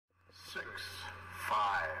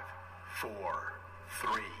4,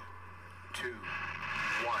 3, 2, 1.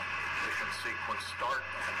 Mission sequence start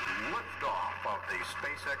and liftoff of the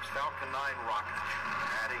SpaceX Falcon 9 rocket,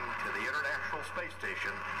 adding to the International Space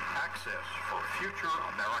Station access for future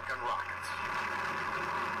American rockets.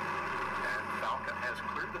 And Falcon has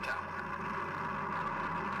cleared the tower.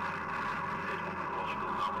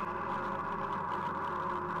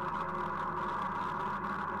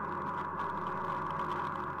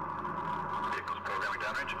 Vehicles programming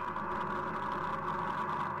downrange.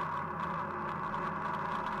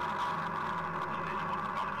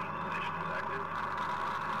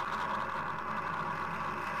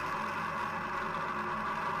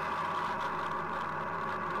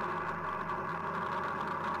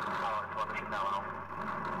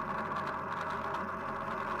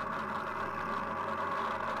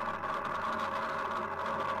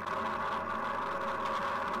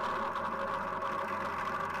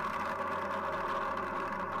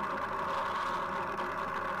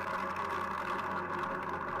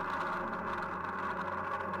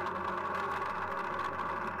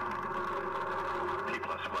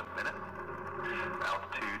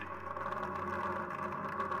 Altitude,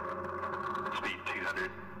 speed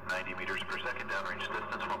 290 meters per second, downrange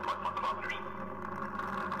distance 1.1 kilometers.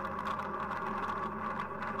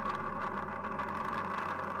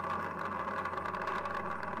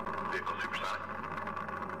 Vehicle supersonic.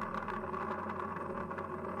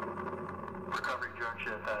 Recovery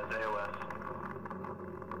junction has AOS.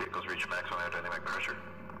 Vehicles reach maximum aerodynamic pressure.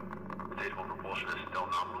 Stage 1 propulsion is still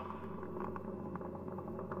nominal.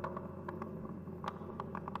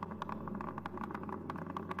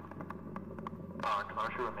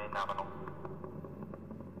 Commercial remain nominal.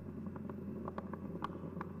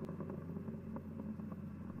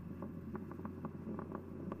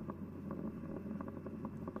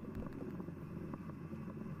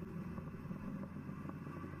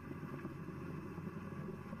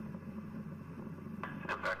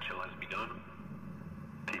 Impact chill has begun.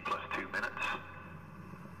 T plus 2 minutes.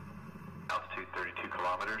 Altitude 32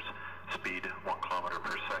 kilometers. Speed 1 kilometer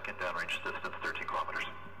per second. Downrange distance 13 kilometers.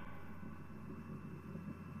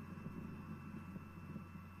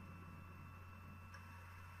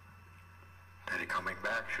 Coming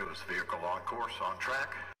back shows vehicle on course, on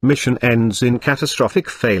track. Mission ends in catastrophic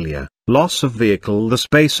failure. Loss of vehicle. The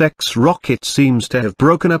SpaceX rocket seems to have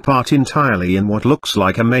broken apart entirely in what looks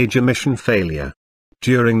like a major mission failure.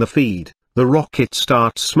 During the feed, the rocket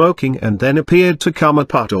starts smoking and then appeared to come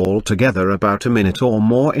apart altogether about a minute or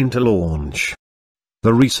more into launch.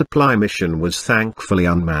 The resupply mission was thankfully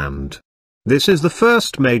unmanned. This is the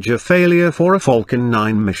first major failure for a Falcon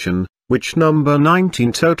 9 mission, which number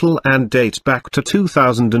 19 total and dates back to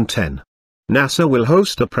 2010. NASA will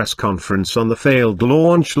host a press conference on the failed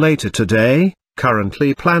launch later today,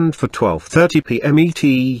 currently planned for 12:30 p.m.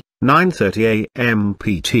 ET, 9:30 a.m.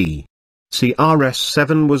 PT.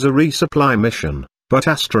 CRS-7 was a resupply mission, but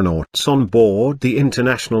astronauts on board the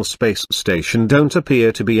International Space Station don't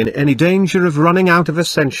appear to be in any danger of running out of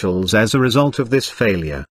essentials as a result of this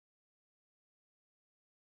failure.